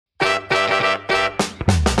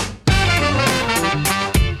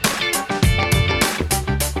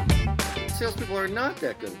are not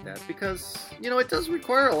that good at that because, it does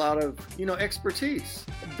require a lot of, expertise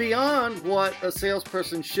beyond what a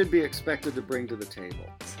salesperson should be expected to bring to the table.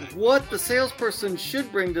 What the salesperson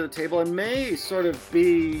should bring to the table and may sort of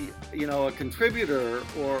be, a contributor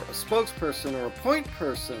or a spokesperson or a point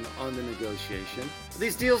person on the negotiation.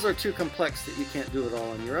 These deals are too complex that you can't do it all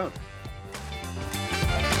on your own.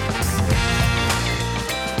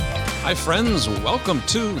 Hi, friends. Welcome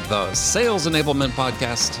to the Sales Enablement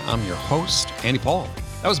Podcast. I'm your host, Andy Paul.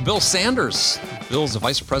 That was Bill Sanders. Bill's the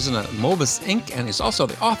vice president at Mobus Inc., and he's also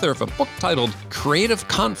the author of a book titled Creative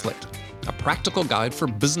Conflict, a practical guide for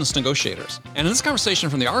business negotiators. And in this conversation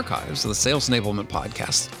from the archives of the Sales Enablement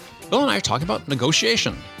Podcast, Bill and I are talking about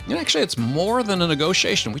negotiation. And actually, it's more than a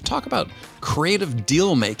negotiation. We talk about creative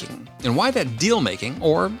deal making and why that deal making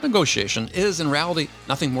or negotiation is in reality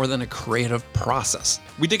nothing more than a creative process.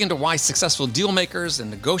 We dig into why successful deal makers and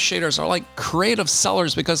negotiators are like creative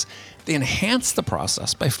sellers because they enhance the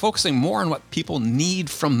process by focusing more on what people need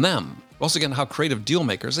from them. We also get into how creative deal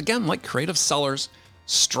makers, again, like creative sellers,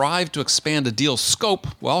 strive to expand a deal scope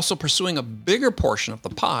while also pursuing a bigger portion of the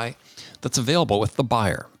pie that's available with the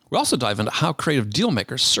buyer. We also dive into how creative deal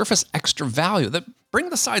makers surface extra value that bring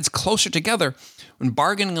the sides closer together when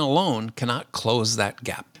bargaining alone cannot close that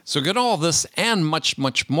gap. So get all this and much,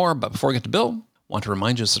 much more. But before we get to Bill, I want to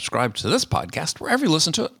remind you to subscribe to this podcast wherever you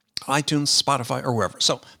listen to it, iTunes, Spotify, or wherever.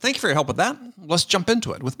 So thank you for your help with that. Let's jump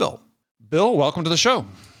into it with Bill. Bill, welcome to the show.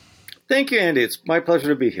 Thank you, Andy. It's my pleasure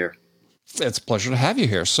to be here. It's a pleasure to have you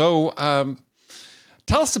here. So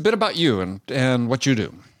tell us a bit about you and what you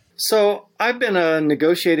do. So I've been a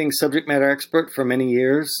negotiating subject matter expert for many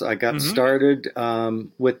years. I got started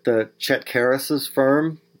with the Chet Karas's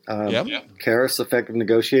firm, Karas Effective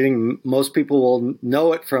Negotiating. Most people will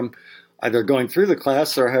know it from either going through the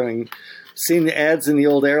class or having seen the ads in the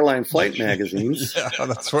old airline flight magazines. Yeah,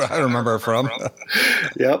 that's where I remember it from.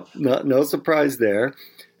 Yep, no surprise there.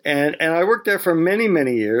 And I worked there for many,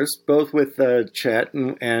 many years, both with Chet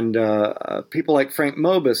and people like Frank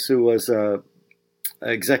Mobus, who was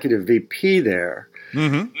executive VP there.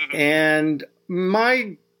 Mm-hmm. And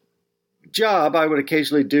my job, I would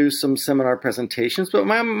occasionally do some seminar presentations, but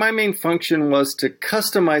my main function was to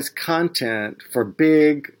customize content for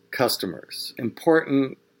big customers,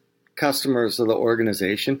 important customers of the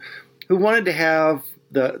organization who wanted to have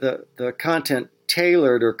the content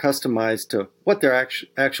tailored or customized to what their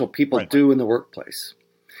actual people do in the workplace.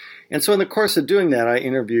 And so in the course of doing that, I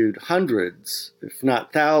interviewed hundreds, if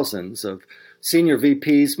not thousands, of senior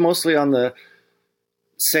VPs, mostly on the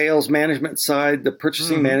sales management side, the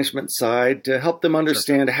purchasing management side, to help them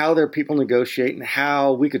understand how their people negotiate and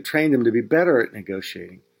how we could train them to be better at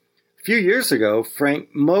negotiating. A few years ago, Frank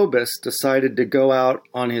Mobus decided to go out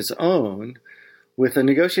on his own with a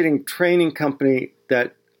negotiating training company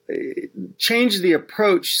that changed the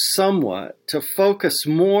approach somewhat to focus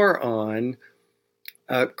more on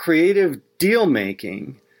creative deal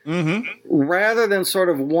making rather than sort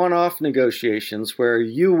of one-off negotiations where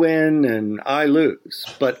you win and I lose,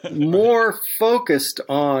 but more focused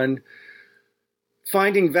on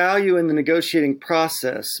finding value in the negotiating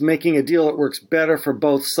process, making a deal that works better for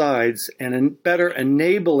both sides, and better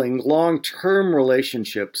enabling long-term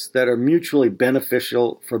relationships that are mutually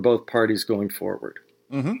beneficial for both parties going forward.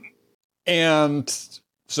 Mm-hmm. And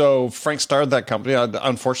so Frank started that company.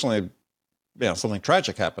 Unfortunately, something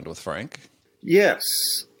tragic happened with Frank. Yes.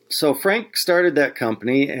 So Frank started that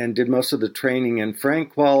company and did most of the training. And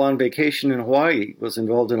Frank, while on vacation in Hawaii, was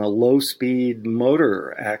involved in a low-speed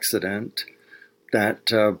motor accident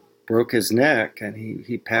that broke his neck, and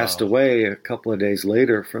he passed away a couple of days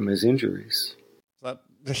later from his injuries.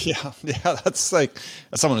 That's like,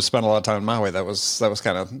 as someone who spent a lot of time in Maui, that was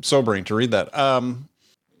kind of sobering to read that.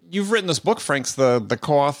 You've written this book, Frank's the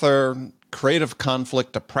co-author, Creative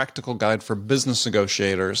Conflict, a practical guide for business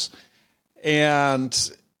negotiators. And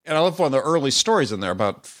I love one of the early stories in there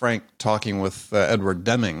about Frank talking with Edward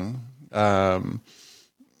Deming. Asked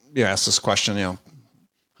this question,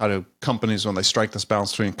 how do companies, when they strike this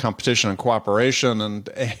balance between competition and cooperation?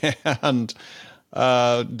 And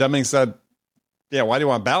Deming said, why do you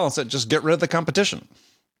want to balance it? Just get rid of the competition.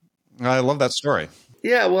 I love that story.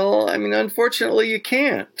 Yeah, well, unfortunately, you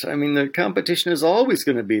can't. The competition is always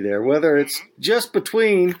going to be there, whether it's just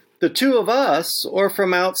between the two of us or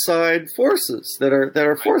from outside forces that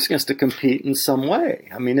are forcing us to compete in some way.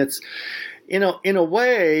 It's, in a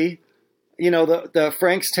way, the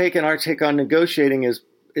Frank's take and our take on negotiating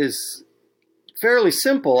is fairly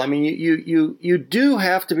simple. You do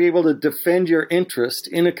have to be able to defend your interest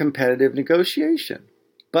in a competitive negotiation,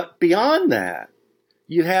 but beyond that,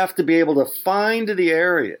 you have to be able to find the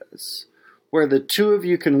areas where the two of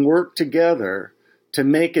you can work together to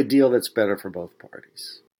make a deal that's better for both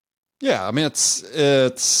parties. Yeah, I mean,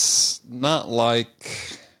 it's not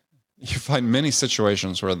like you find many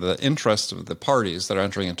situations where the interests of the parties that are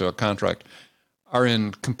entering into a contract are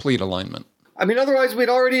in complete alignment. I mean, otherwise we'd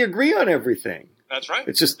already agree on everything. That's right.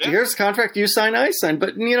 It's just, here's the contract, you sign, I sign.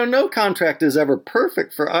 But, no contract is ever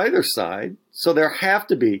perfect for either side. So there have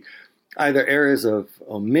to be either areas of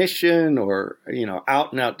omission or,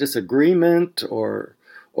 out and out disagreement or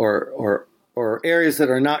areas that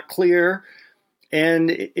are not clear.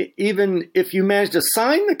 And even if you manage to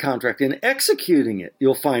sign the contract and executing it,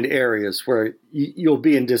 you'll find areas where you'll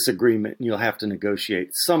be in disagreement and you'll have to negotiate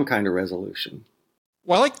some kind of resolution.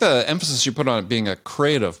 Well, I like the emphasis you put on it being a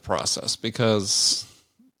creative process because,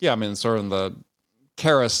 I mean, sort of in the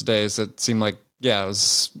Karras days, it seemed like, it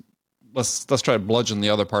was, let's try to bludgeon the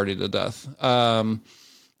other party to death.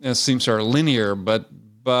 It seems sort of linear, but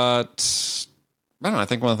I don't know, I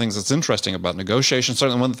think one of the things that's interesting about negotiation,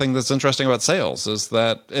 certainly one of the things that's interesting about sales, is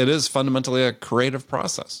that it is fundamentally a creative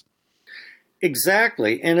process.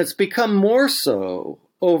 Exactly. And it's become more so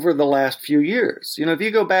over the last few years. If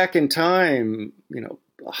you go back in time,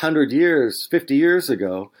 100 years, 50 years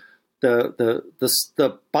ago,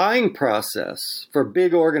 the buying process for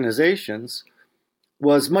big organizations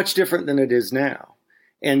was much different than it is now.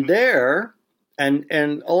 And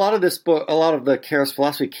and a lot of this book, a lot of the Karras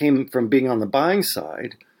philosophy came from being on the buying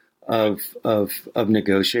side of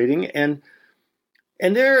negotiating. And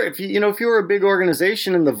there, if you were a big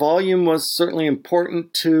organization and the volume was certainly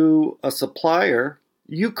important to a supplier,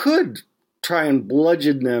 you could try and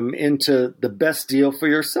bludgeon them into the best deal for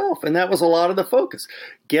yourself. And that was a lot of the focus.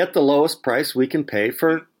 Get the lowest price we can pay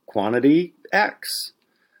for quantity X.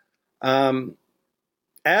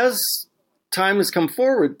 As time has come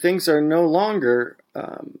forward, things are no longer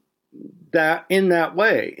that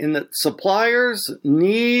way, in that suppliers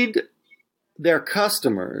need their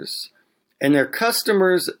customers and their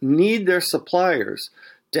customers need their suppliers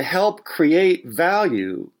to help create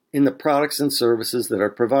value in the products and services that are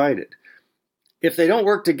provided. If they don't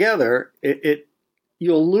work together,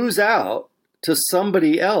 you'll lose out to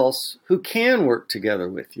somebody else who can work together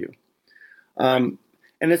with you. And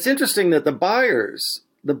it's interesting that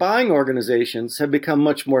the buying organizations have become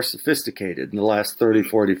much more sophisticated in the last 30,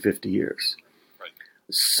 40, 50 years. Right.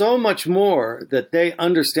 So much more that they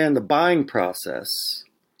understand the buying process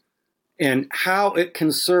and how it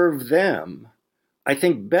can serve them, I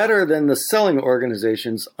think, better than the selling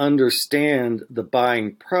organizations understand the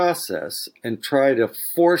buying process and try to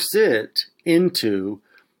force it into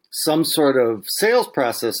some sort of sales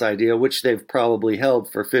process idea, which they've probably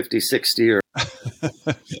held for 50, 60 or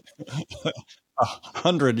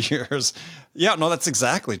 100 years. Yeah, no, that's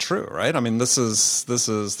exactly true, right? I mean, this is,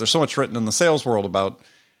 there's so much written in the sales world about,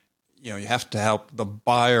 you have to help the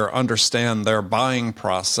buyer understand their buying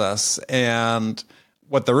process. And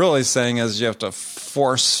what they're really saying is you have to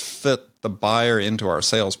force fit the buyer into our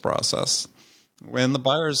sales process. When the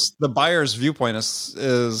buyer's viewpoint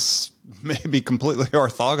is maybe completely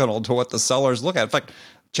orthogonal to what the sellers look at. In fact,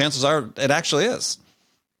 chances are it actually is.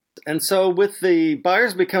 And so with the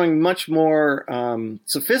buyers becoming much more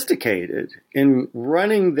sophisticated in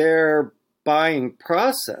running their buying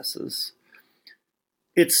processes,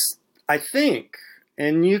 it's, I think,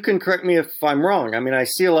 and you can correct me if I'm wrong. I mean, I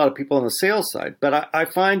see a lot of people on the sales side, but I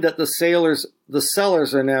find that the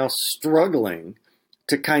sellers are now struggling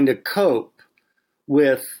to kind of cope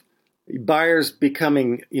with buyers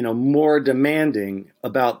becoming, more demanding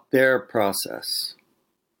about their process.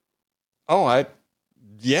 Oh,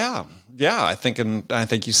 yeah. I think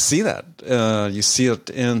you see that. You see it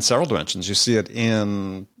in several dimensions. You see it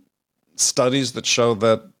in studies that show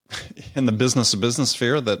that in the business to business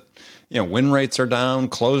sphere that, win rates are down,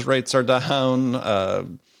 close rates are down,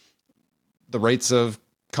 the rates of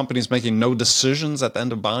companies making no decisions at the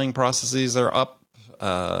end of buying processes are up.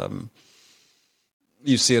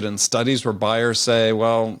 You see it in studies where buyers say,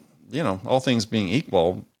 well, all things being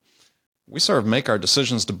equal, we sort of make our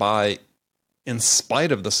decisions to buy in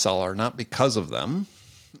spite of the seller, not because of them.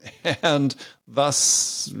 And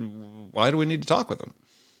thus, why do we need to talk with them?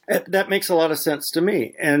 That makes a lot of sense to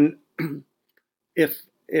me. And if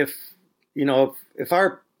I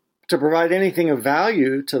were to provide anything of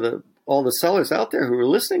value to all the sellers out there who are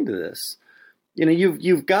listening to this,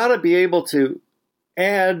 you've got to be able to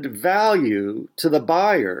add value to the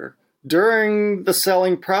buyer during the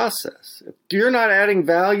selling process. If you're not adding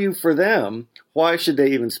value for them, why should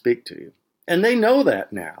they even speak to you? And they know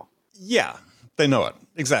that now. Yeah, they know it.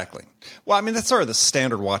 Exactly. Well, I mean, that's sort of the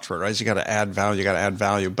standard watchword, right? You got to add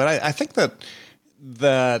value, But I think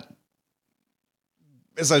that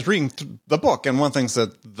as I was reading the book, and one of the things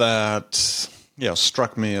that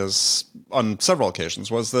struck me as on several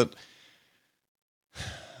occasions was that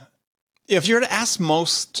if you were to ask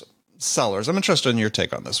most sellers, I'm interested in your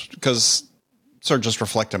take on this because sort of just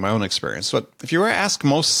reflecting my own experience. But if you were to ask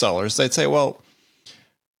most sellers, they'd say, well,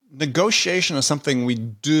 negotiation is something we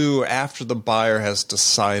do after the buyer has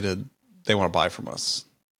decided they want to buy from us.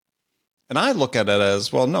 And I look at it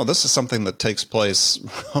as, well, no, this is something that takes place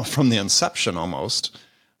from the inception almost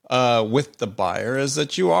with the buyer, is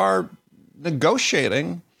that you are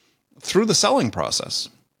negotiating through the selling process.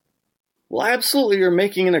 Well, absolutely. You're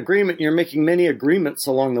making an agreement. You're making many agreements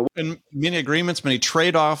along the way. And many agreements, many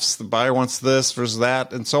trade-offs. The buyer wants this versus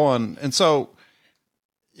that, and so on. And so,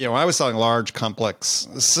 when I was selling large, complex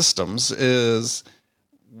systems, is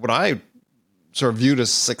what I sort of viewed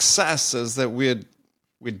as success is that we'd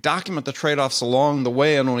document the trade-offs along the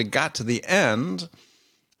way, and when we got to the end,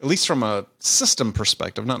 at least from a system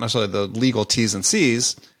perspective, not necessarily the legal T's and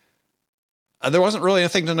C's, there wasn't really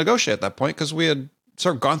anything to negotiate at that point because we had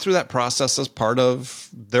sort of gone through that process as part of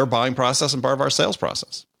their buying process and part of our sales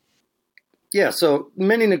process. Yeah, so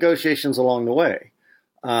many negotiations along the way.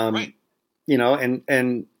 Right.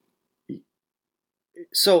 And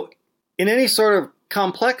so in any sort of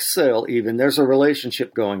complex sale, even, there's a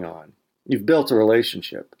relationship going on. You've built a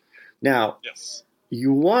relationship. Now, yes,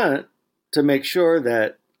 you want to make sure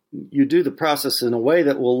that you do the process in a way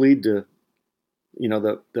that will lead to,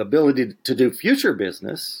 the ability to do future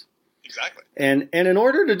business. Exactly. And in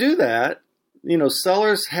order to do that,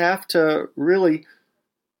 sellers have to really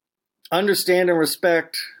understand and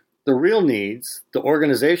respect the real needs, the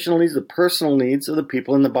organizational needs, the personal needs of the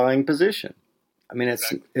people in the buying position. I mean,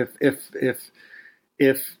 it's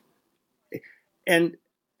if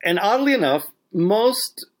and oddly enough,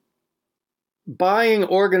 most buying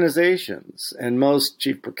organizations and most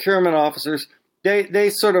chief procurement officers, they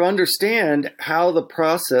sort of understand how the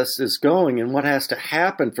process is going and what has to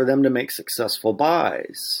happen for them to make successful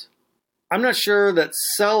buys. I'm not sure that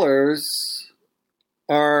sellers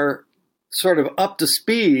are sort of up to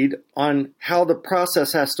speed on how the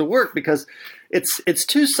process has to work because it's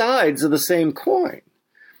two sides of the same coin.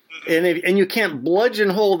 And you can't bludgeon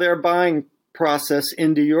hole their buying process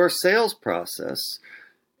into your sales process.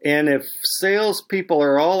 And if salespeople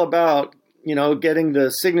are all about, getting the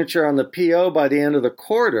signature on the PO by the end of the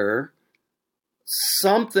quarter,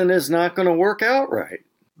 something is not going to work out right.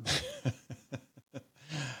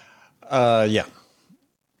 Yeah.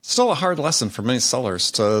 Still a hard lesson for many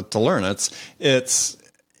sellers to learn. It's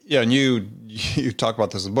and you talk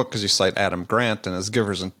about this in the book because you cite Adam Grant and his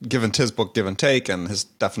his book Give and Take and his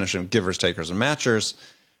definition of givers, takers, and matchers.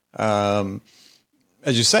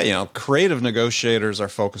 As you say, creative negotiators are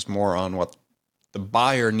focused more on what the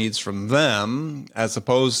buyer needs from them as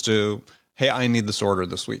opposed to, hey, I need this order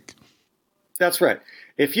this week. That's right.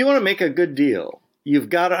 If you want to make a good deal, you've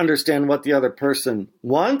got to understand what the other person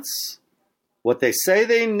wants, what they say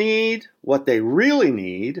they need, what they really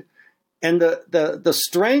need. And the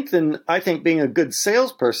strength in, I think, being a good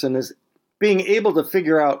salesperson is being able to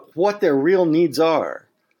figure out what their real needs are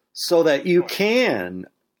so that you can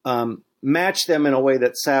match them in a way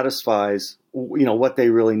that satisfies, what they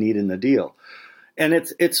really need in the deal. And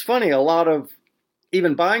it's funny, a lot of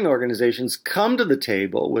even buying organizations come to the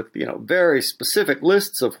table with, very specific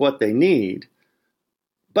lists of what they need,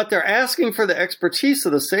 but they're asking for the expertise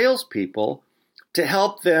of the salespeople to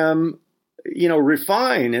help them,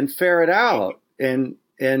 refine and ferret out and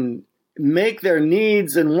make their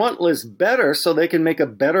needs and want list better so they can make a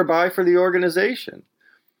better buy for the organization.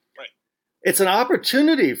 Right. It's an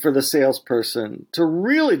opportunity for the salesperson to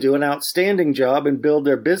really do an outstanding job and build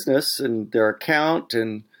their business and their account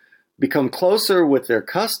and become closer with their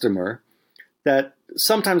customer that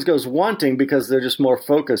sometimes goes wanting because they're just more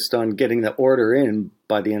focused on getting the order in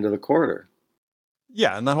by the end of the quarter.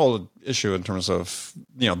 Yeah, and that whole issue in terms of,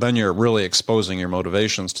 then you're really exposing your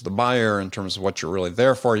motivations to the buyer in terms of what you're really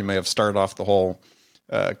there for. You may have started off the whole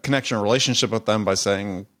connection or relationship with them by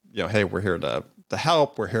saying, hey, we're here to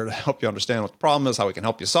help. We're here to help you understand what the problem is, how we can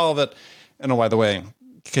help you solve it. And oh, by the way,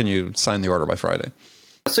 can you sign the order by Friday?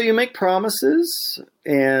 So you make promises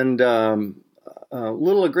and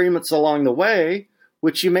little agreements along the way,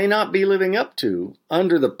 which you may not be living up to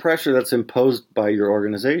under the pressure that's imposed by your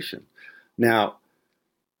organization. Now,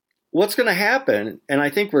 what's going to happen, and I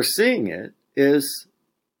think we're seeing it, is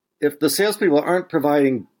if the salespeople aren't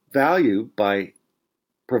providing value by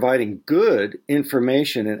providing good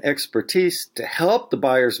information and expertise to help the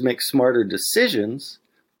buyers make smarter decisions,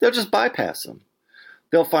 they'll just bypass them.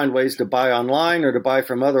 They'll find ways to buy online or to buy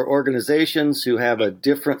from other organizations who have a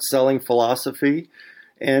different selling philosophy.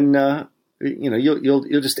 And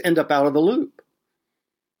you'll just end up out of the loop.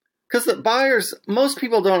 Because the buyers, most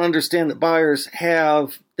people don't understand that buyers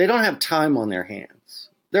they don't have time on their hands.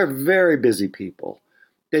 They're very busy people.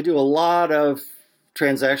 They do a lot of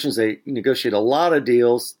transactions. They negotiate a lot of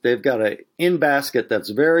deals. They've got an in-basket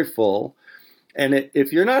that's very full. And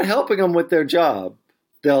if you're not helping them with their job,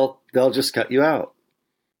 they'll just cut you out.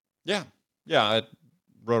 Yeah. Yeah. I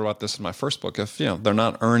wrote about this in my first book. If they're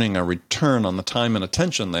not earning a return on the time and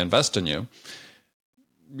attention they invest in you,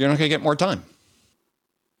 you're not going to get more time.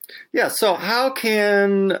 Yeah. So how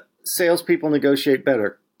can salespeople negotiate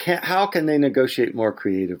better? How can they negotiate more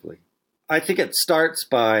creatively? I think it starts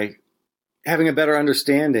by having a better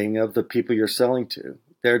understanding of the people you're selling to,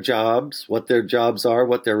 their jobs, what their jobs are,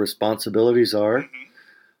 what their responsibilities are.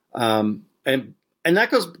 And that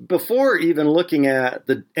goes before even looking at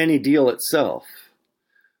any deal itself.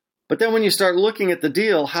 But then when you start looking at the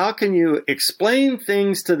deal, how can you explain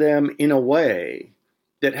things to them in a way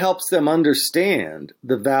that helps them understand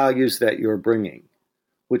the values that you're bringing,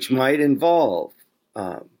 which might involve,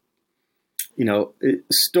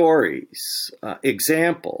 stories,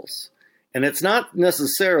 examples. And it's not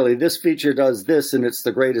necessarily this feature does this and it's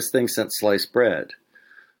the greatest thing since sliced bread.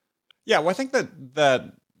 Yeah, well, I think that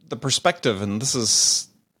the perspective, and this is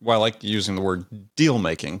why I like using the word deal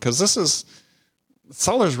making, because this is,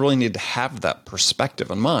 sellers really need to have that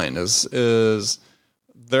perspective in mind. Is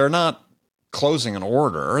they're not closing an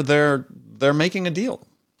order; they're making a deal.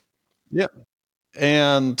 Yeah,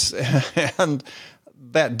 and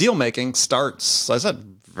that deal making starts, as I said,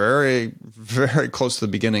 very, very close to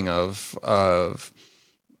the beginning of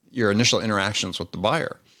your initial interactions with the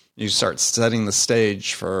buyer. You start setting the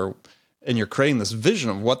stage and you're creating this vision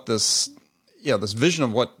of what this vision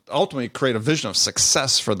of what ultimately create a vision of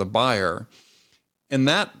success for the buyer. And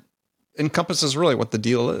that encompasses really what the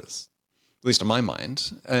deal is, at least in my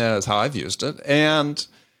mind, is how I've used it. And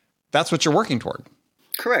that's what you're working toward.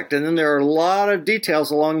 Correct. And then there are a lot of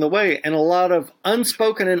details along the way and a lot of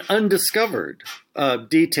unspoken and undiscovered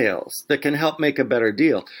details that can help make a better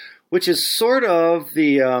deal, which is sort of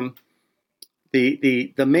the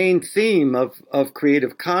main theme of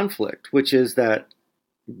creative conflict, which is that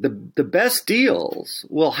the best deals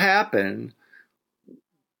will happen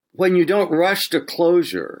when you don't rush to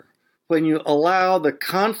closure, when you allow the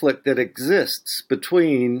conflict that exists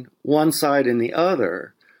between one side and the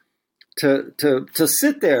other to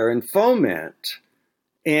sit there and foment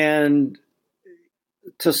and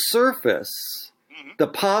to surface the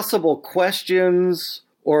possible questions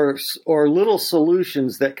or little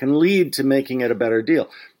solutions that can lead to making it a better deal.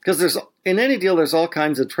 Because in any deal, there's all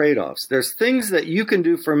kinds of trade-offs. There's things that you can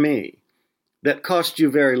do for me that cost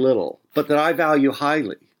you very little, but that I value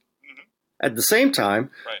highly. At the same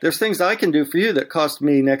time, right, there's things I can do for you that cost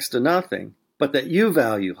me next to nothing, but that you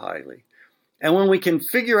value highly. And when we can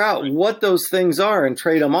figure out what those things are and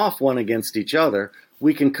trade them off one against each other,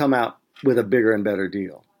 we can come out with a bigger and better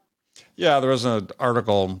deal. Yeah, there was an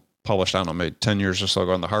article published, I don't know, maybe 10 years or so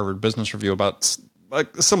ago in the Harvard Business Review about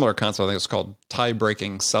like a similar concept. I think it's called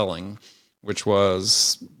tie-breaking selling, which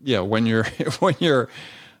was, when you're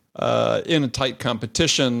in a tight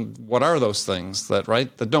competition, what are those things that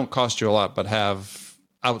don't cost you a lot but have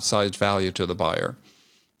outsized value to the buyer?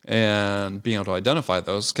 And being able to identify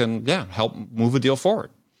those can, help move a deal forward.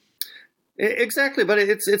 Exactly, but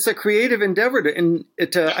it's a creative endeavor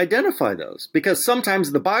to identify those, because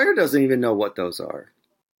sometimes the buyer doesn't even know what those are.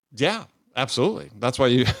 Yeah, absolutely. That's why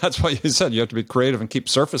you said you have to be creative and keep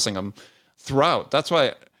surfacing them throughout. That's why,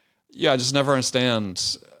 I just never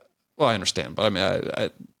understand. Well, I understand, but I mean,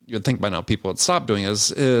 you'd think by now people would stop doing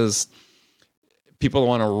is people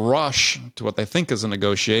want to rush to what they think is a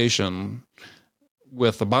negotiation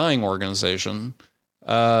with the buying organization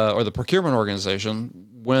or the procurement organization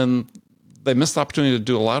when they miss the opportunity to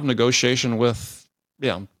do a lot of negotiation with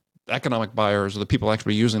economic buyers or the people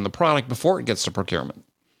actually using the product before it gets to procurement.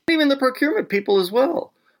 Even the procurement people as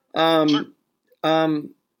well. Sure.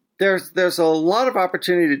 There's a lot of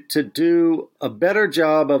opportunity to do a better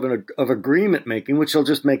job of agreement making, which will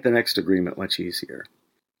just make the next agreement much easier.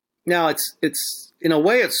 Now, it's in a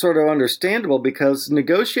way, it's sort of understandable because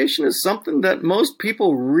negotiation is something that most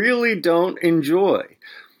people really don't enjoy.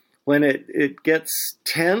 When it gets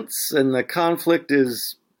tense and the conflict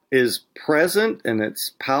is present and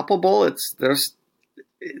it's palpable,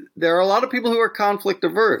 there are a lot of people who are conflict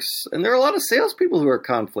averse, and there are a lot of salespeople who are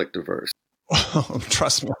conflict averse. Oh,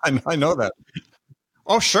 trust me, I know that.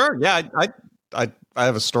 Oh, sure, yeah. I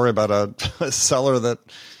have a story about a seller that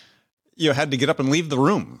had to get up and leave the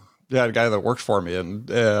room. Yeah, a guy that worked for me, and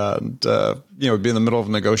would be in the middle of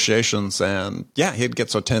negotiations, and he'd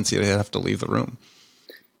get so tense he'd have to leave the room.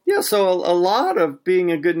 Yeah, so a lot of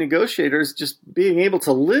being a good negotiator is just being able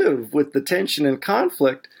to live with the tension and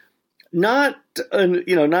conflict, not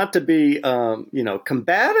not to be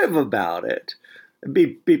combative about it,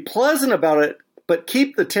 be pleasant about it, but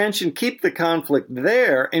keep the tension, keep the conflict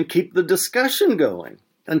there, and keep the discussion going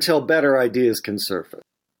until better ideas can surface.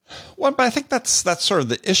 Well, but I think that's sort of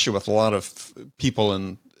the issue with a lot of people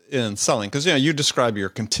in selling, because you describe your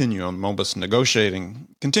continuum, Mobus negotiating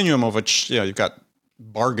continuum, of which you've got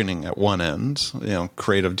bargaining at one end,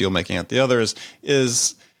 creative deal making at the other.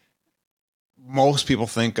 Is most people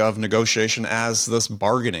think of negotiation as this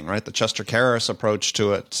bargaining, right? The Chester Karras approach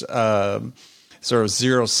to it, sort of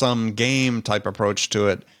zero sum game type approach to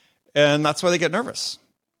it, and that's why they get nervous.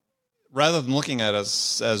 Rather than looking at it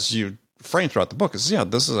as you frame throughout the book, is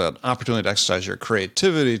this is an opportunity to exercise your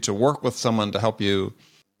creativity, to work with someone to help you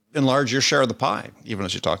enlarge your share of the pie, even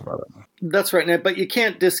as you talk about it. That's right, Ned, but you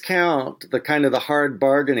can't discount the hard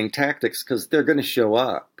bargaining tactics, because they're going to show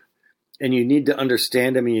up. And you need to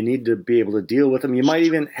understand them, and you need to be able to deal with them. You might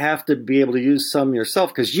even have to be able to use some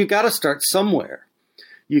yourself, because you got to start somewhere.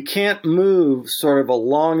 You can't move sort of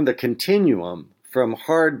along the continuum from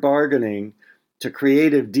hard bargaining to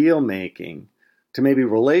creative deal making to maybe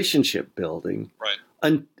relationship building. Right.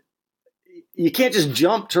 And you can't just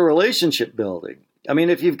jump to relationship building. I mean,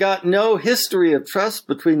 if you've got no history of trust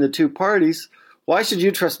between the two parties, why should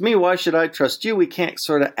you trust me? Why should I trust you? We can't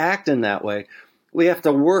sort of act in that way. We have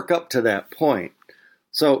to work up to that point.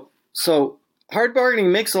 So hard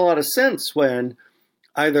bargaining makes a lot of sense when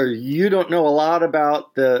either you don't know a lot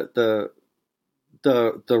about the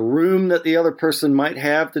room that the other person might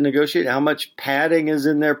have to negotiate, how much padding is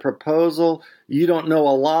in their proposal. You don't know a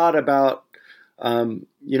lot about,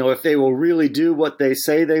 if they will really do what they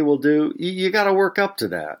say they will do. You got to work up to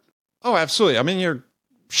that. Oh, absolutely. I mean,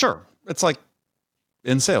 sure. It's like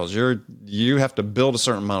in sales, you have to build a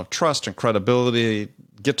certain amount of trust and credibility,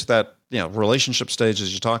 get to that, relationship stage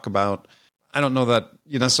as you talk about. I don't know that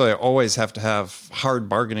you necessarily always have to have hard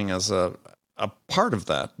bargaining as a part of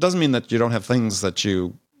that. Doesn't mean that you don't have things that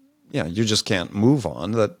you just can't move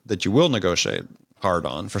on, that you will negotiate hard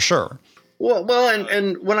on, for sure. Well,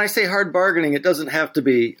 and when I say hard bargaining, it doesn't have to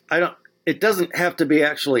be, it doesn't have to be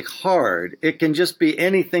actually hard. It can just be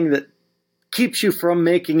anything that keeps you from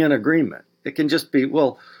making an agreement. It can just be,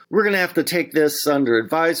 well, we're going to have to take this under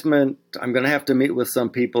advisement. I'm going to have to meet with some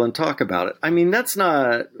people and talk about it. I mean, it's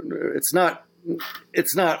not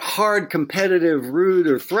hard, competitive, rude,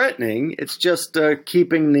 or threatening. It's just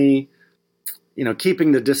keeping the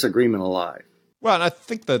disagreement alive. Well, and I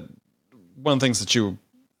think that one of the things that you,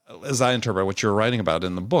 as I interpret what you're writing about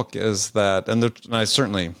in the book, is that, and I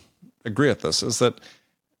certainly agree with this, is that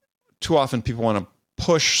too often people want to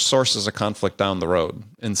push sources of conflict down the road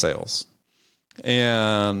in sales.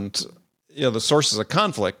 And the sources of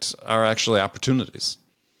conflict are actually opportunities,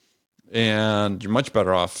 and you're much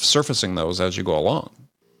better off surfacing those as you go along.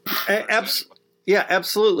 Yeah,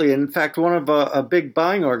 absolutely. In fact, one of a big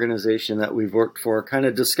buying organization that we've worked for kind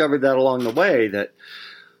of discovered that along the way, that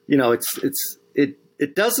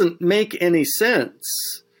it doesn't make any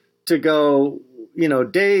sense to go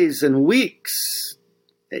days and weeks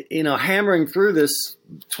hammering through this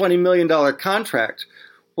 $20 million contract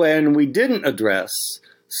when we didn't address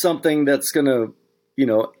something that's going to,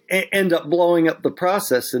 end up blowing up the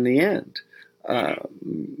process in the end.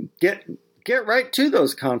 Get right to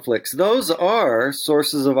those conflicts. Those are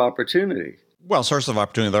sources of opportunity. Well, sources of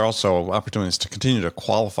opportunity, they're also opportunities to continue to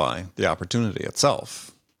qualify the opportunity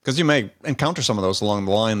itself. Because you may encounter some of those along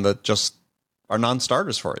the line that just are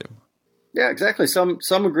non-starters for you. Yeah, exactly. Some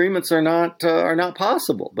agreements are not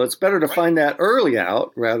possible, but it's better to find that early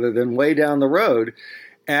out rather than way down the road,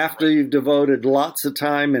 after you've devoted lots of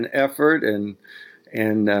time and effort and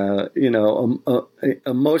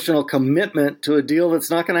emotional commitment to a deal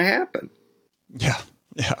that's not going to happen. Yeah.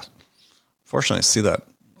 Fortunately, I see that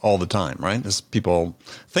all the time, right? As people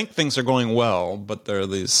think things are going well, but there are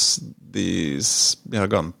these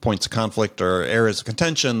points of conflict or areas of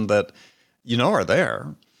contention that are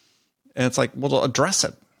there, and it's like, well, address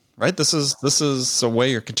it. Right. This is a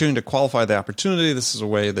way you're continuing to qualify the opportunity. This is a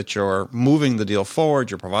way that you're moving the deal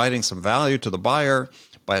forward. You're providing some value to the buyer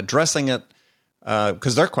by addressing it,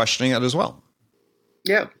 because they're questioning it as well.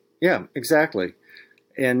 Yeah, exactly.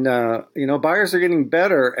 And buyers are getting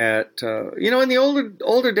better at in the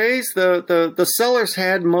older days, the sellers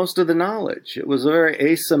had most of the knowledge. It was a very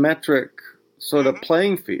asymmetric sort of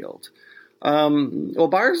playing field.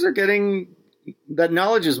 Buyers are getting. That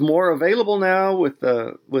knowledge is more available now with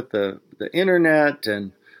the internet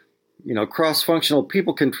and cross-functional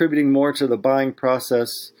people contributing more to the buying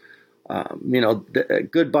process.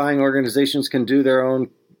 Good buying organizations can do their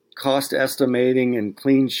own cost estimating and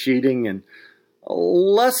clean sheeting, and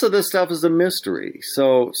less of this stuff is a mystery.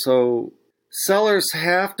 So sellers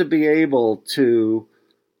have to be able to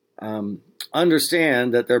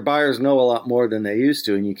understand that their buyers know a lot more than they used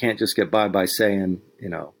to, and you can't just get by saying,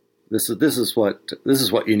 this is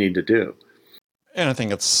what you need to do. And I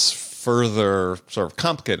think it's further sort of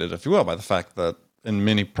complicated, if you will, by the fact that in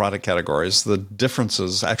many product categories, the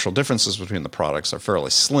actual differences between the products are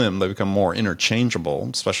fairly slim. They become more interchangeable,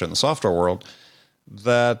 especially in the software world.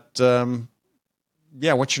 That,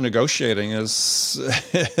 what you're negotiating is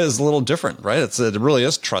a little different, right? It really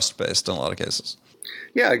is trust-based in a lot of cases.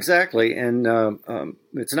 Yeah, exactly. And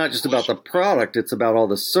it's not just about the product; it's about all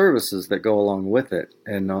the services that go along with it,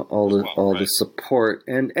 and all the support,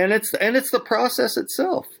 and it's the process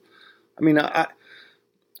itself. I mean,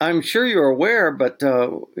 I'm sure you're aware, but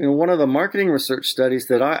one of the marketing research studies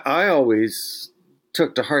that I always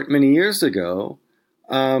took to heart many years ago,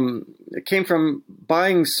 it came from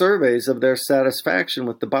buying surveys of their satisfaction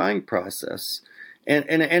with the buying process, and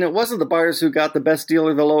it wasn't the buyers who got the best deal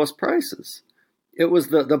or the lowest prices. It was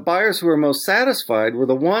the buyers who were most satisfied were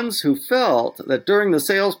the ones who felt that during the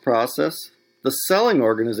sales process, the selling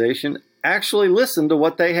organization actually listened to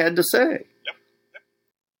what they had to say.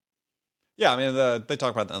 Yeah, I mean, they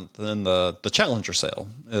talk about that in the Challenger sale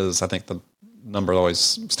is, I think the number that always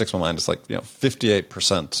sticks in my mind. It's like,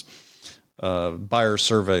 58% buyer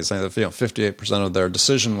surveys, I think 58% of their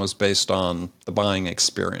decision was based on the buying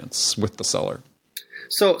experience with the seller.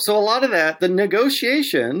 So a lot of that, the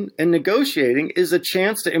negotiation and negotiating is a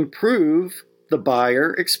chance to improve the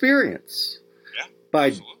buyer experience. Yeah,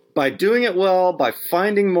 by doing it well, by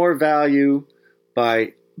finding more value,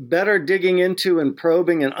 by better digging into and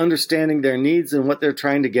probing and understanding their needs and what they're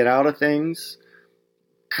trying to get out of things,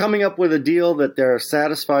 coming up with a deal that they're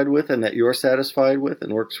satisfied with and that you're satisfied with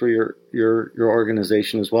and works for your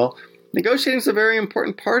organization as well. Negotiating is a very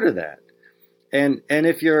important part of that. And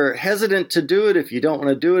if you're hesitant to do it, if you don't want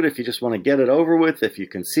to do it, if you just want to get it over with, if you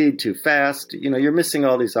concede too fast, you're missing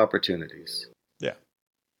all these opportunities. Yeah.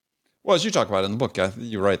 Well, as you talk about in the book,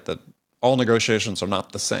 you write that all negotiations are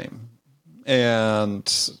not the same. And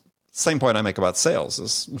same point I make about sales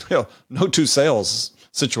is, no two sales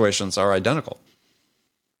situations are identical.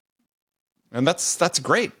 And that's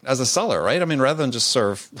great as a seller, right? I mean, rather than just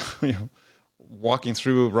sort of,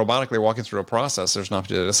 robotically walking through a process, there's an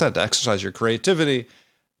opportunity, as I said, to exercise your creativity,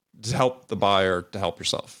 to help the buyer, to help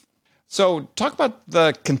yourself. So talk about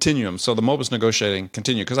the continuum. So the Mobus negotiating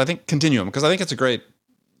continuum, because I think it's a great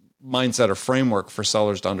mindset or framework for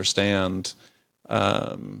sellers to understand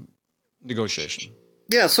negotiation.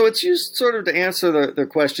 Yeah, so it's used sort of to answer the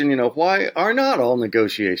question, why are not all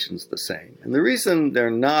negotiations the same? And the reason they're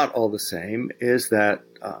not all the same is that,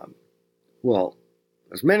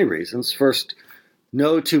 there's many reasons. First,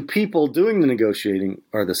 no two people doing the negotiating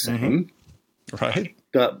are the same. Mm-hmm. Right.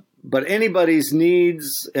 But anybody's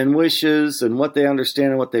needs and wishes and what they understand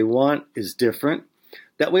and what they want is different.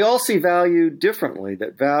 That we all see value differently,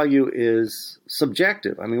 that value is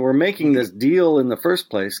subjective. I mean, we're making this deal in the first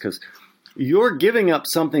place because you're giving up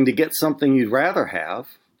something to get something you'd rather have,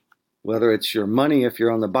 whether it's your money if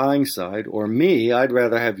you're on the buying side, or me, I'd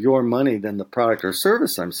rather have your money than the product or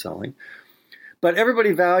service I'm selling. But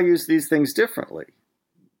everybody values these things differently.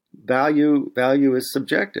 Value is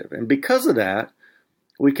subjective. And because of that,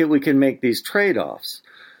 we can make these trade-offs.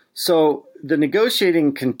 So the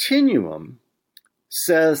negotiating continuum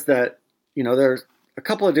says that, there's a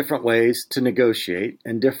couple of different ways to negotiate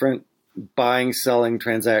and different buying, selling,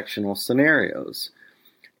 transactional scenarios.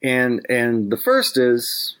 And the first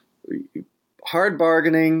is hard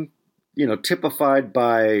bargaining, typified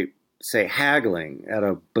by, say, haggling at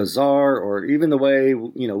a bazaar, or even the way,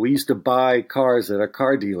 we used to buy cars at a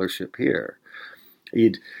car dealership here.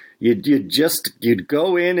 You'd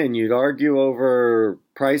go in and you'd argue over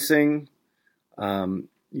pricing, and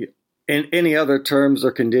any other terms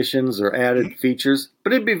or conditions or added features,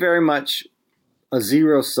 but it'd be very much a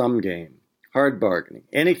zero-sum game, hard bargaining.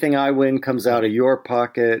 Anything I win comes out of your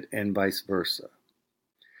pocket and vice versa.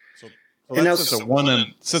 Well, that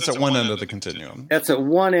sits at one end of the continuum. That's at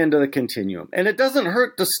one end of the continuum. And it doesn't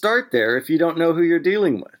hurt to start there if you don't know who you're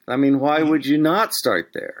dealing with. I mean, why would you not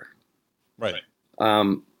start there? Right.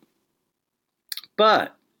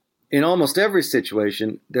 But in almost every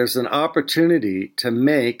situation, there's an opportunity to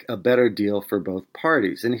make a better deal for both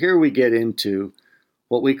parties. And here we get into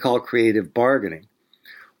what we call creative bargaining,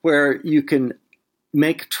 where you can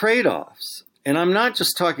make trade-offs. And I'm not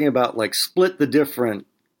just talking about like split the difference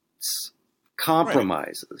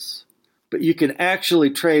compromises, but you can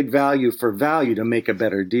actually trade value for value to make a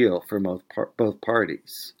better deal for both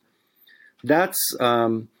parties. That's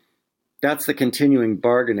That's the continuing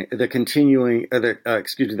bargaining,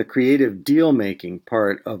 the creative deal making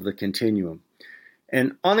part of the continuum.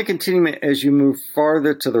 And on the continuum, as you move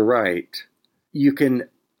farther to the right, you can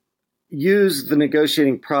use the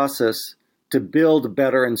negotiating process to build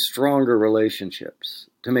better and stronger relationships,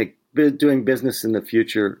 to make doing business in the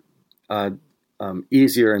future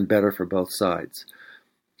easier and better for both sides.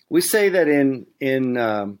 We say that in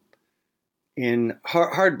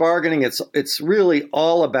hard bargaining, it's really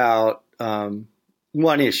all about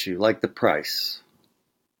one issue, like the price.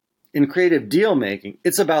 In creative deal making,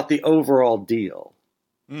 it's about the overall deal.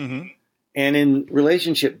 Mm-hmm. And in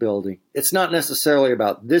relationship building, it's not necessarily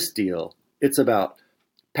about this deal. It's about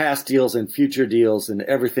past deals and future deals and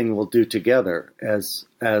everything we'll do together as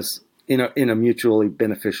in a mutually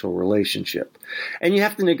beneficial relationship. And you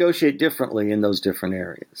have to negotiate differently in those different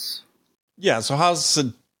areas. Yeah. So how's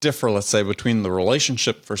it differ, let's say, between the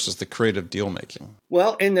relationship versus the creative deal making?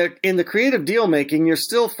 Well, in the creative deal making, you're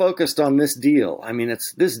still focused on this deal. I mean,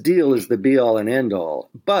 this deal is the be all and end all,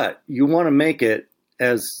 but you want to make it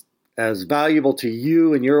as valuable to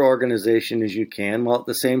you and your organization as you can, while at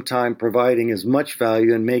the same time providing as much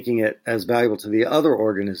value and making it as valuable to the other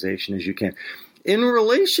organization as you can. In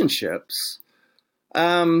relationships,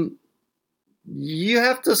 you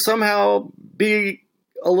have to somehow be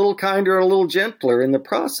a little kinder, a little gentler in the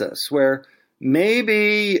process, where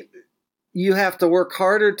maybe you have to work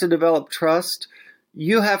harder to develop trust.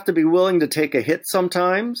 You have to be willing to take a hit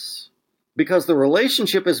sometimes because the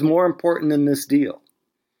relationship is more important than this deal.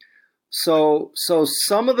 So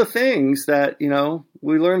some of the things that,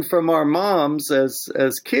 we learned from our moms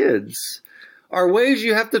as kids are ways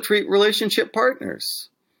you have to treat relationship partners.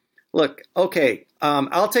 Look, okay,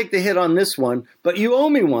 I'll take the hit on this one, but you owe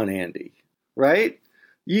me one, Andy, right?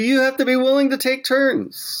 You have to be willing to take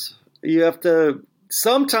turns. You have to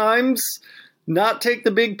sometimes not take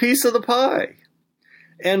the big piece of the pie.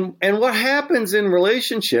 And what happens in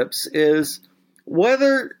relationships is,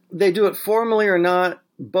 whether they do it formally or not,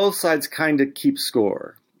 both sides kind of keep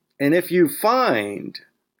score. And if you find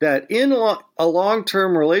that in a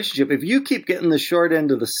long-term relationship, if you keep getting the short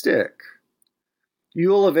end of the stick,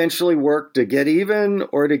 you'll eventually work to get even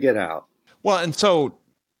or to get out. Well, and so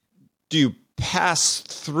do you pass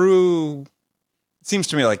through, it seems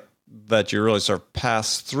to me like that you really sort of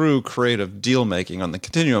pass through creative deal making on the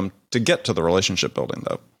continuum to get to the relationship building,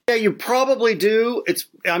 though. Yeah, you probably do. It's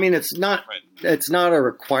not a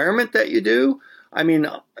requirement that you do. I mean,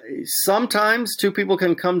 sometimes two people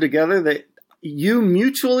can come together that you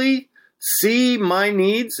mutually see my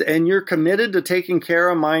needs and you're committed to taking care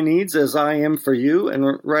of my needs as I am for you.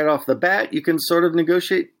 And right off the bat, you can sort of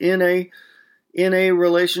negotiate in a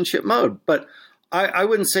relationship mode. But I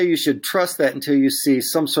wouldn't say you should trust that until you see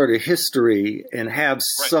some sort of history and have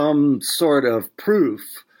some sort of proof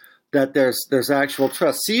that there's actual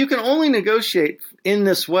trust. See, you can only negotiate in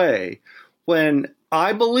this way when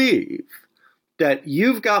I believe that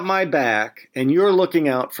you've got my back and you're looking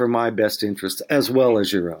out for my best interest as well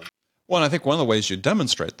as your own. Well, and I think one of the ways you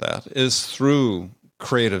demonstrate that is through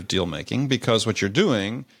creative deal making, because what you're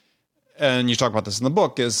doing, and you talk about this in the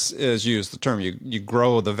book, is you use the term, you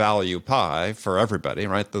grow the value pie for everybody,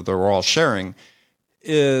 right? That we're all sharing,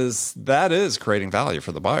 is creating value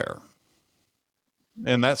for the buyer.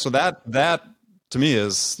 And that to me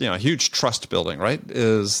is, a huge trust building, right?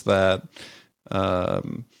 Is that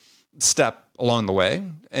step along the way.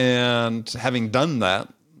 And having done that,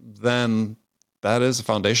 then that is a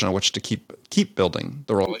foundation on which to keep building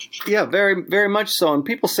the relationship. Yeah, very, very much so. And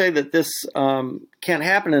people say that this can't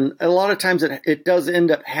happen. And a lot of times it does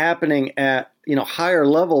end up happening at, higher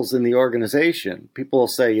levels in the organization. People will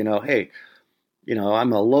say, hey,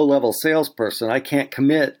 I'm a low-level salesperson. I can't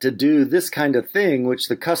commit to do this kind of thing, which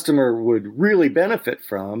the customer would really benefit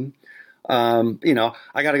from. I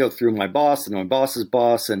got to go through my boss and my boss's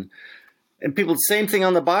boss. And people, same thing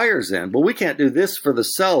on the buyer's end. Well, we can't do this for the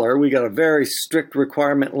seller. We got a very strict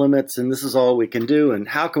requirement limits, and this is all we can do. And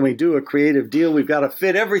how can we do a creative deal? We've got to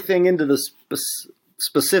fit everything into the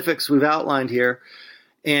specifics we've outlined here.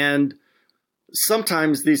 And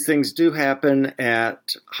sometimes these things do happen at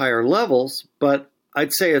higher levels, but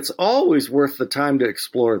I'd say it's always worth the time to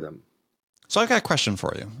explore them. So I've got a question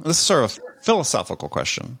for you. This is sort of a philosophical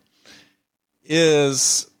question.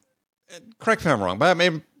 Correct me if I'm wrong, but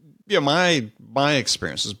maybe my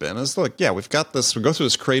experience has been we've got this, we go through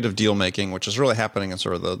this creative deal making, which is really happening in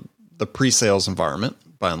sort of the pre-sales environment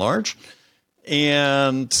by and large.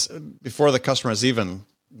 And before the customer has even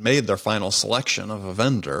made their final selection of a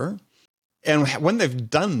vendor. And when they've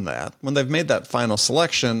done that, when they've made that final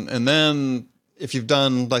selection, and then if you've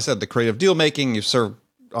done, like I said, the creative deal making, you've sort of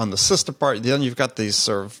on the system part, then you've got these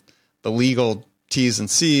sort of the legal T's and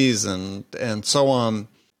C's and so on.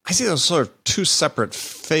 I see those sort of two separate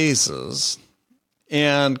phases.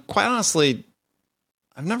 And quite honestly,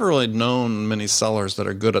 I've never really known many sellers that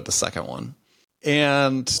are good at the second one.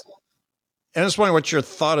 And I was wondering what your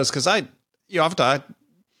thought is, because I've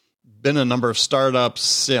been in a number of startups,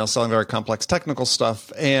 selling very complex technical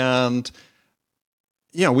stuff. And,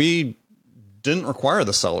 we didn't require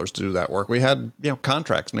the sellers to do that work. We had,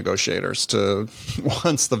 contract negotiators to,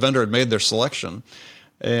 once the vendor had made their selection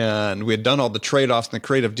and we had done all the trade-offs and the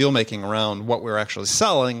creative deal making around what we were actually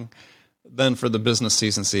selling, then for the business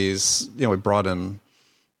T's and C's, we brought in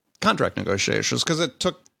contract negotiations, because it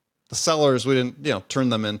took the sellers, we didn't, turn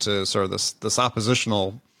them into sort of this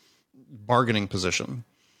oppositional bargaining position,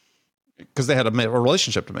 because they had a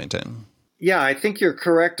relationship to maintain. Yeah, I think you're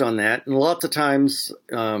correct on that. And lots of times,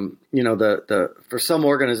 for some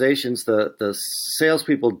organizations, the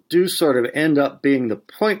salespeople do sort of end up being the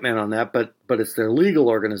point man on that, but it's their legal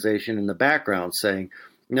organization in the background saying,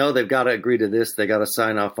 no, they've got to agree to this. They got to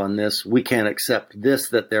sign off on this. We can't accept this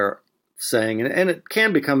that they're saying. And it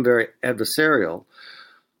can become very adversarial.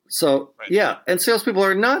 So, right. Yeah, and salespeople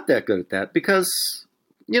are not that good at that because,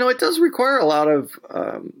 it does require a lot of,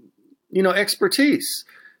 expertise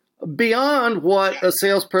beyond what a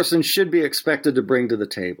salesperson should be expected to bring to the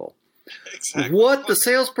table. Exactly. What the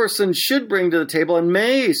salesperson should bring to the table and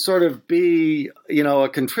may sort of be, a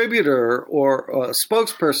contributor or a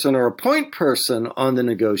spokesperson or a point person on the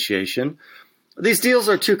negotiation. These deals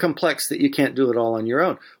are too complex that you can't do it all on your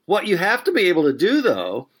own. What you have to be able to do,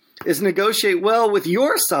 though, is negotiate well with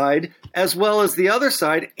your side as well as the other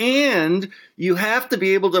side, and you have to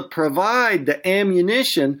be able to provide the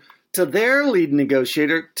ammunition to their lead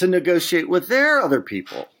negotiator to negotiate with their other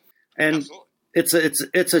people. And it's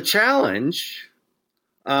a challenge.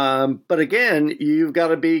 But again, you've got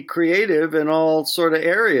to be creative in all sort of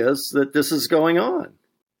areas that this is going on.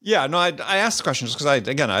 Yeah, no, I asked the question just because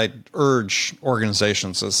I urge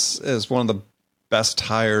organizations as one of the best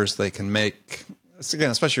hires they can make.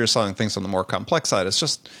 Again, especially if you're selling things on the more complex side. It's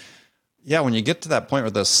just, when you get to that point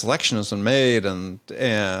where the selection has been made and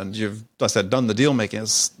you've, like I said, done the deal making,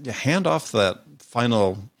 you hand off that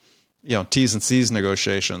final, T's and C's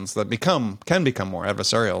negotiations that can become more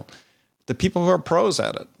adversarial to people who are pros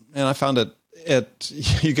at it. And I found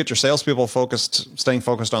you get your salespeople staying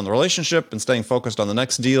focused on the relationship and staying focused on the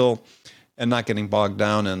next deal and not getting bogged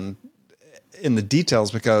down in the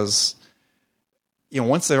details, because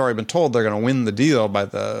once they've already been told they're going to win the deal by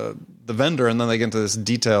the vendor, and then they get into this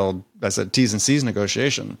detailed, I said, T's and C's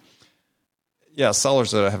negotiation. Yeah,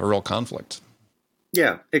 sellers that have a real conflict.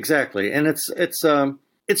 Yeah, exactly. And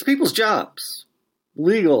it's people's jobs,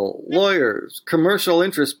 legal, lawyers, commercial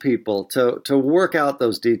interest people to work out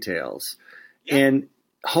those details. Yeah. And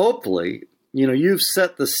hopefully, you've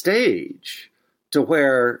set the stage to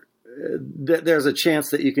where there's a chance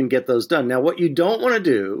that you can get those done. Now, what you don't want to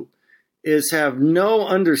do is have no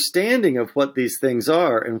understanding of what these things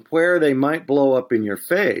are and where they might blow up in your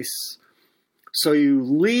face. So you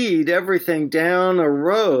lead everything down a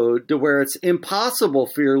road to where it's impossible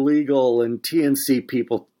for your legal and T&C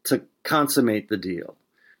people to consummate the deal.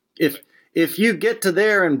 If you get to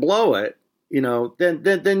there and blow it,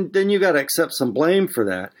 then you got to accept some blame for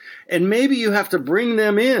that. And maybe you have to bring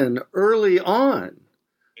them in early on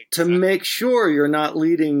to make sure you're not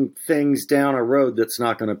leading things down a road that's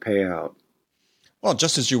not going to pay out. Well,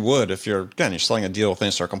 just as you would if you're selling a deal with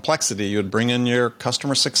any sort of complexity, you'd bring in your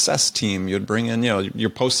customer success team, you'd bring in your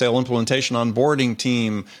post-sale implementation onboarding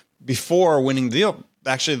team before winning the deal.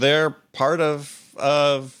 Actually, they're part of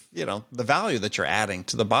the value that you're adding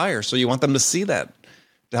to the buyer, so you want them to see that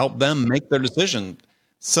to help them make their decision.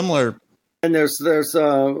 Similar. And there's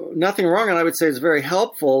nothing wrong, and I would say it's very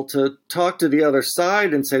helpful to talk to the other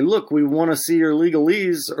side and say, look, we want to see your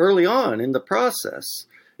legalese early on in the process.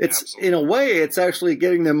 It's Absolutely. In a way, it's actually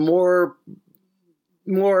getting them more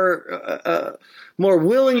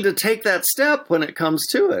willing to take that step when it comes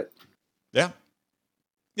to it. Yeah,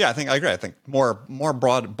 I agree. I think more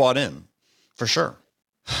bought in for sure.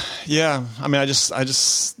 Yeah, I mean,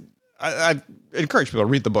 I encourage people to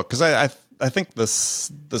read the book, because I think this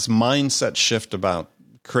mindset shift about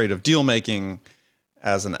creative deal making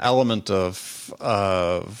as an element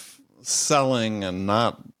of selling and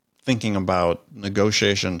not thinking about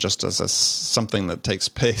negotiation just as something that takes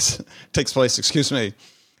place,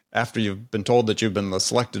 after you've been told that you've been the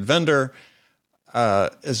selected vendor,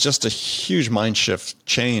 is just a huge mind shift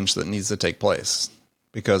change that needs to take place.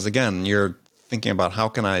 Because again, you're thinking about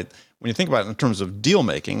when you think about it in terms of deal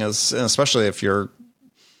making, especially if you're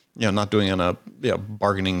not doing in a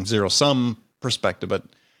bargaining zero sum perspective, but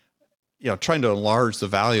trying to enlarge the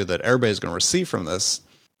value that everybody's going to receive from this,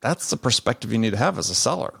 that's the perspective you need to have as a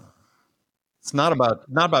seller. It's not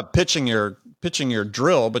about pitching your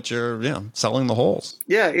drill, but you're selling the holes.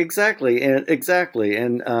 Yeah, exactly.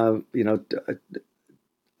 And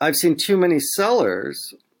I've seen too many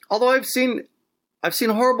sellers, although I've seen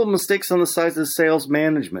horrible mistakes on the side of sales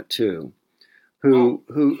management too,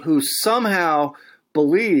 who somehow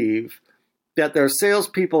believe that their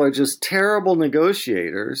salespeople are just terrible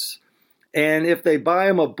negotiators. And if they buy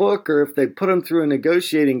them a book or if they put them through a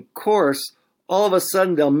negotiating course, all of a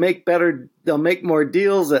sudden they'll make more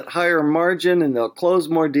deals at higher margin and they'll close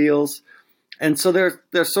more deals. And so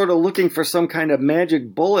they're sort of looking for some kind of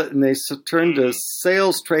magic bullet, and they turn to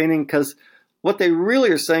sales training because what they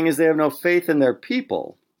really are saying is they have no faith in their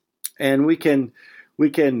people. And we can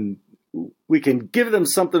give them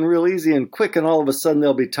something real easy and quick, and all of a sudden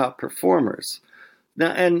they'll be top performers.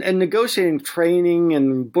 Now, and negotiating training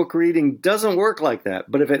and book reading doesn't work like that.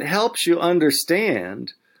 But if it helps you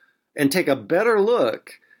understand and take a better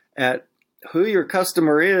look at who your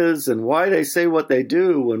customer is and why they say what they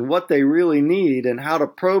do and what they really need and how to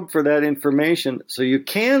probe for that information so you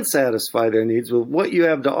can satisfy their needs with what you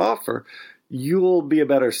have to offer, you'll be a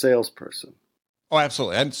better salesperson. Oh,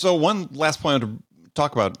 absolutely. And so one last point to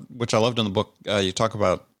talk about, which I loved in the book, you talk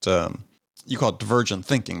about, you call it divergent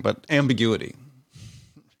thinking, but ambiguity.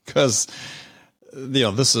 Because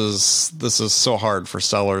this is so hard for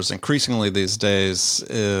sellers increasingly these days.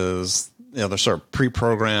 They're sort of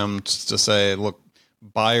pre-programmed to say, look,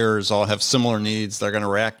 buyers all have similar needs. They're going to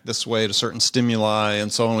react this way to certain stimuli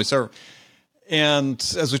and so on.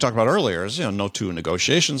 And as we talked about earlier, no two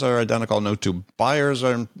negotiations are identical. No two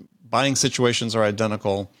buying situations are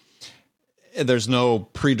identical. There's no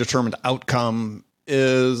predetermined outcome.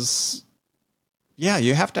 You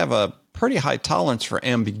have to have a pretty high tolerance for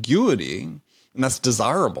ambiguity, and that's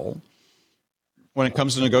desirable when it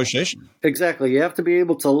comes to negotiation. Exactly. You have to be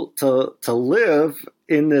able to live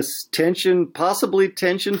in this possibly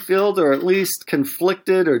tension-filled or at least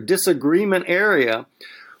conflicted or disagreement area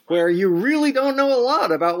where you really don't know a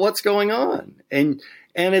lot about what's going on. And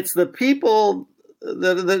it's the people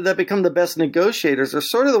that become the best negotiators are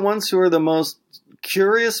sort of the ones who are the most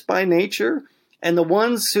curious by nature and the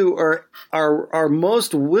ones who are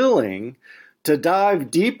most willing to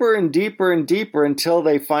dive deeper and deeper and deeper until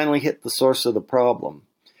they finally hit the source of the problem.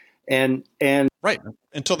 And right,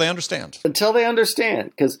 until they understand.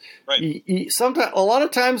 Because sometimes, a lot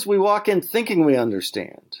of times we walk in thinking we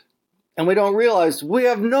understand, and we don't realize we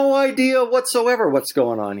have no idea whatsoever what's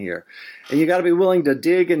going on here. And you got to be willing to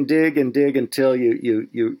dig and dig and dig until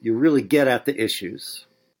you really get at the issues.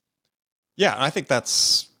 Yeah, I think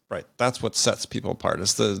that's right. That's what sets people apart,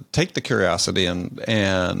 is to take the curiosity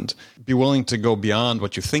and be willing to go beyond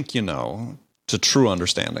what you think you know to true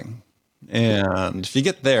understanding. And if you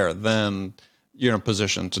get there, then you're in a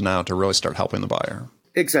position to really start helping the buyer.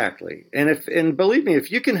 Exactly. And believe me,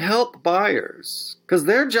 if you can help buyers, because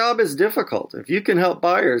their job is difficult, if you can help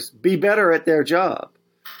buyers be better at their job,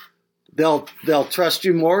 they'll trust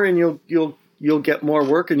you more, and you'll get more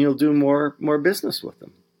work, and you'll do more business with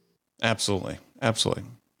them. Absolutely. Absolutely.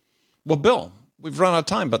 Well, Bill, we've run out of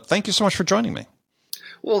time, but thank you so much for joining me.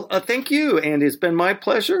 Well, thank you, Andy. It's been my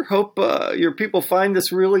pleasure. Hope your people find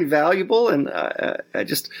this really valuable, and I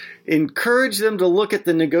just encourage them to look at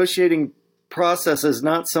the negotiating process as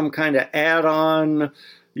not some kind of add-on,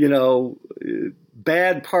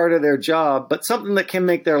 bad part of their job, but something that can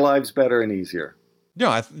make their lives better and easier.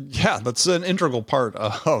 Yeah, that's an integral part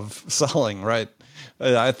of selling, right?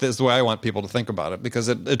 Is the way I want people to think about it, because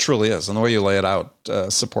it truly is. And the way you lay it out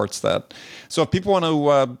supports that. So if people want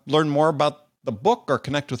to learn more about the book or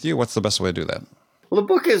connect with you, what's the best way to do that? Well, the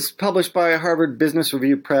book is published by Harvard Business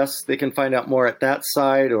Review Press. They can find out more at that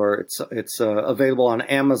site, or it's available on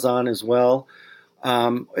Amazon as well.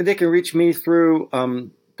 They can reach me through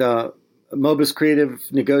the Mobus Creative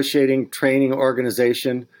Negotiating Training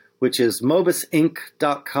Organization, which is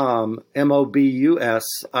mobusinc.com,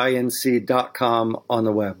 mobusinc.com on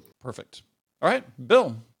the web. Perfect. All right,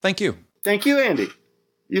 Bill, thank you. Thank you, Andy.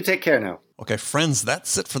 You take care now. Okay, friends,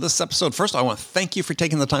 that's it for this episode. First, I want to thank you for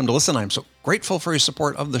taking the time to listen. I'm so grateful for your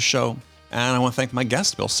support of the show. And I want to thank my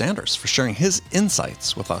guest, Bill Sanders, for sharing his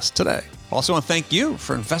insights with us today. I also want to thank you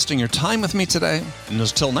for investing your time with me today. And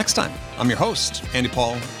until next time, I'm your host, Andy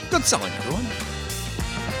Paul. Good selling, everyone.